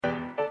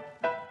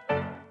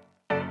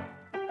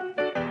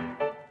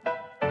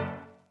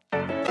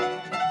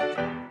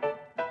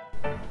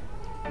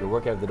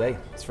workout of the day.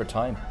 It's for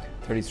time.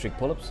 30 strict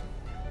pull-ups,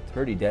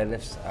 30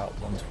 deadlifts at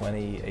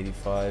 120,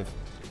 85,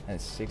 and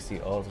 60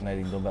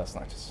 alternating dumbbell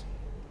snatches.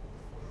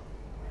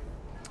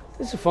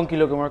 This is a funky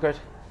looking workout.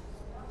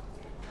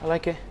 I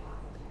like it.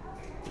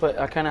 But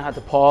I kind of had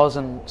to pause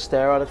and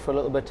stare at it for a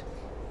little bit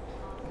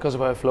because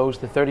of how it flows.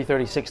 The 30,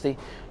 30, 60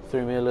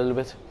 threw me a little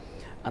bit.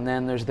 And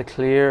then there's the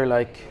clear,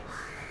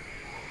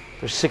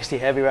 there's 60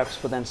 heavy reps,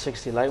 but then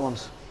 60 light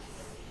ones.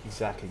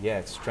 Exactly, yeah,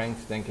 it's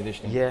strength, then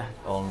conditioning,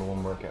 all in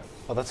one workout.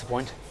 Oh, that's the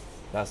point.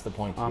 That's the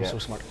point. Oh, I'm so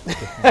smart.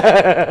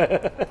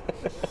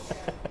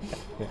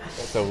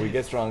 So we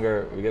get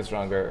stronger,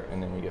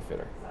 and then we get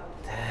fitter.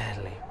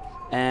 Deadly.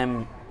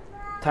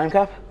 Time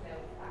cap?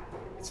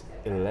 It's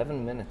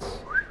 11 minutes.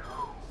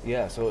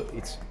 Yeah, so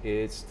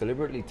it's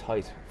deliberately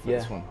tight for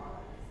this one.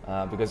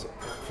 Because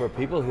for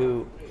people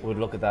who would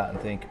look at that and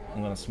think,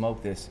 I'm going to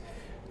smoke this,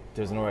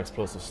 there's an RX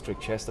Plus of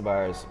strict chest to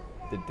bars,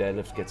 the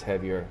deadlift gets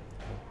heavier,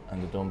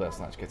 and the dumbbell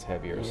snatch gets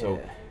heavier. Yeah. So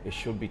it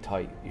should be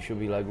tight. You should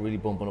be really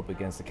bumping up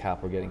against the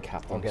cap or getting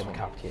capped on this one.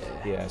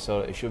 Yeah,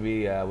 so it should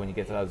be when you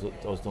get to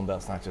those dumbbell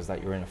snatches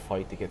that you're in a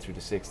fight to get through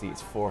to 60,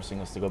 it's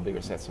forcing us to go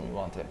bigger sets than we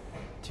want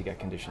to get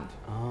conditioned.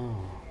 Oh.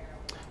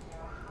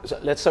 So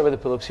let's start with the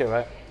pull-ups here,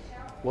 right?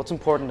 What's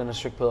important in a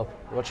strict pull-up?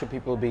 What should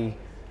people be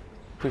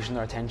pushing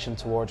their attention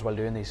towards while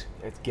doing these?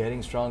 It's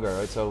getting stronger,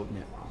 right? So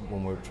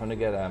when we're trying to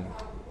get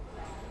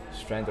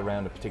strength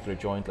around a particular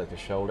joint like the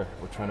shoulder,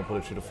 we're trying to put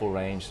it through the full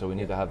range, so we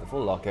need to have the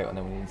full lockout, and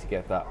then we need to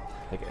get that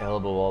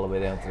elbow all the way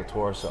down to the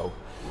torso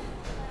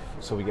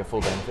so we get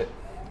full benefit,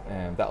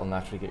 and that'll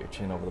naturally get your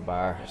chin over the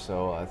bar.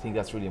 So I think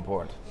that's really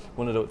important.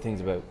 One of the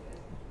things about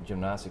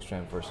gymnastic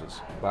strength versus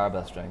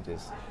barbell strength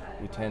is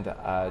we tend to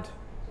add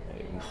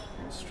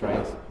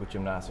strength with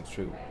gymnastics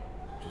through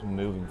just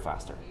moving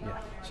faster.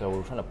 So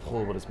we're trying to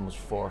pull with as much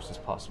force as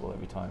possible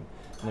every time,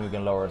 and then we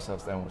can lower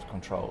ourselves down with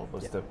control,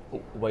 but the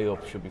way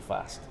up should be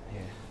fast.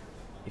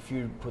 If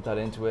you put that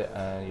into it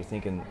and you're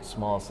thinking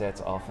small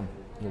sets often,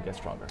 you'll get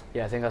stronger.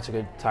 I think that's a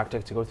good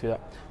tactic to go through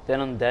that. Then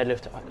on the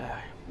deadlift,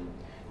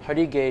 how do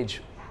you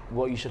gauge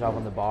what you should have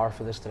on the bar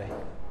for this today?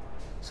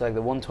 So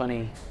the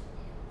 120,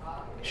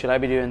 should I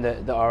be doing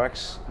the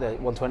RX, the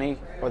 120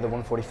 or the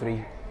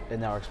 143 in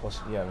the RX Plus?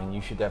 Yeah, I mean,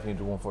 you should definitely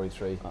do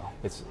 143.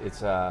 It's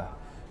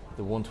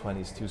the 120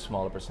 is too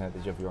small a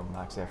percentage of your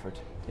max effort.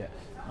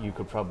 You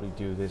could probably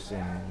do this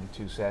in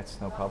 2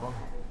 sets, no problem.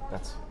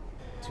 That's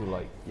too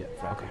light.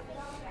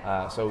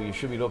 So you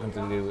should be looking to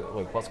do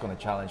what's going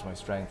to challenge my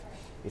strength.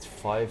 It's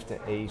 5 to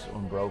 8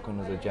 unbroken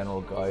as a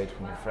general guide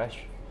when you're fresh.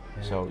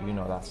 So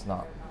that's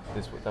not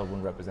this. That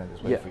wouldn't represent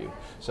this weight for you.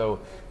 So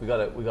we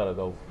gotta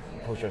go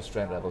push our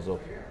strength levels up.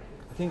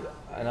 I think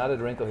an added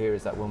wrinkle here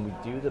is that when we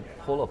do the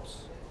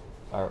pull-ups,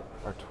 our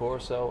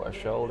torso, our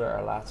shoulder,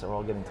 our lats are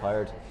all getting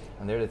tired,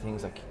 and they're the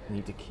things that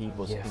need to keep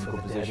us in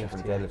good position for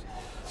the deadlift.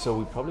 So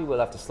we probably will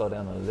have to slow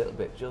down a little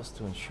bit just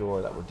to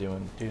ensure that we're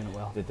doing it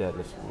well. The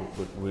deadlift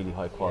with really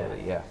high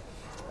quality.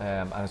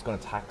 And it's going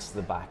to tax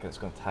the back, and it's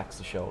going to tax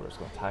the shoulder, it's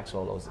going to tax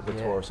all those, the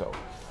torso,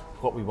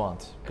 what we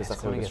want, because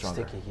that's how we get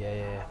stronger.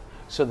 Sticky.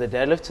 So the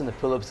deadlifts and the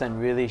pull-ups then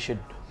really should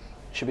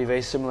be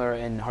very similar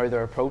in how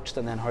they're approached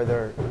and then how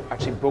they're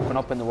actually broken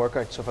up in the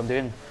workout. So if I'm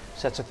doing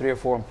sets of 3 or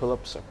 4 on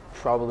pull-ups, I'll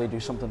probably do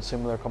something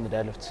similar come the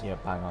deadlifts. Yeah,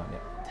 bang on,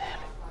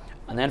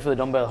 And then for the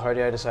dumbbell, how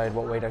do I decide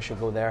what weight I should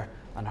go there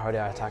and how do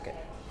I attack it?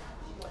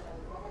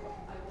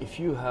 If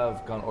you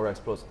have gone RX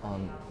Plus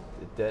on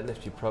the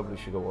deadlift, you probably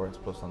should go RX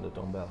Plus on the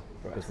dumbbell,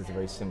 because it's a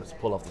very similar, it's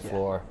pull off the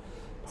floor,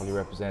 probably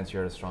represents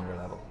you're at a stronger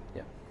level.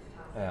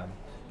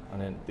 And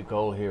then the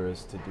goal here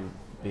is to do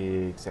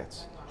big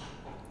sets,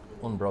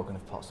 unbroken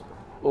if possible.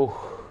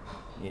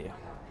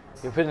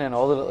 You're putting in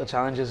all the little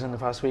challenges in the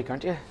past week,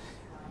 aren't you?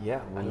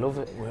 I love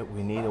it.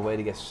 We need a way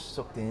to get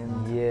sucked in,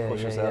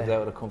 push ourselves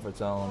out of the comfort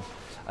zone.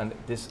 And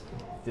this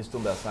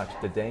dumbbell snatch,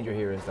 the danger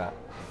here is that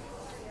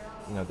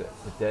the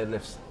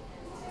deadlifts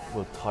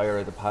will tire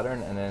out the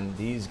pattern, and then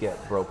these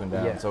get broken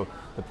down. So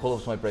the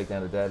pull-ups might break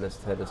down the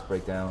deadlifts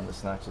break down the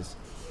snatches,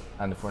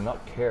 and if we're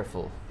not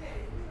careful,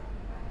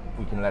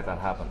 we can let that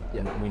happen.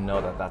 And we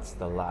know that that's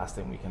the last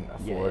thing we can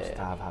afford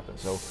to have happen.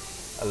 So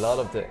a lot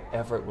of the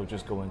effort will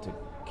just go into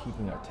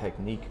keeping our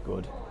technique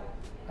good,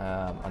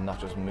 and not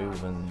just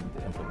moving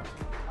the implement.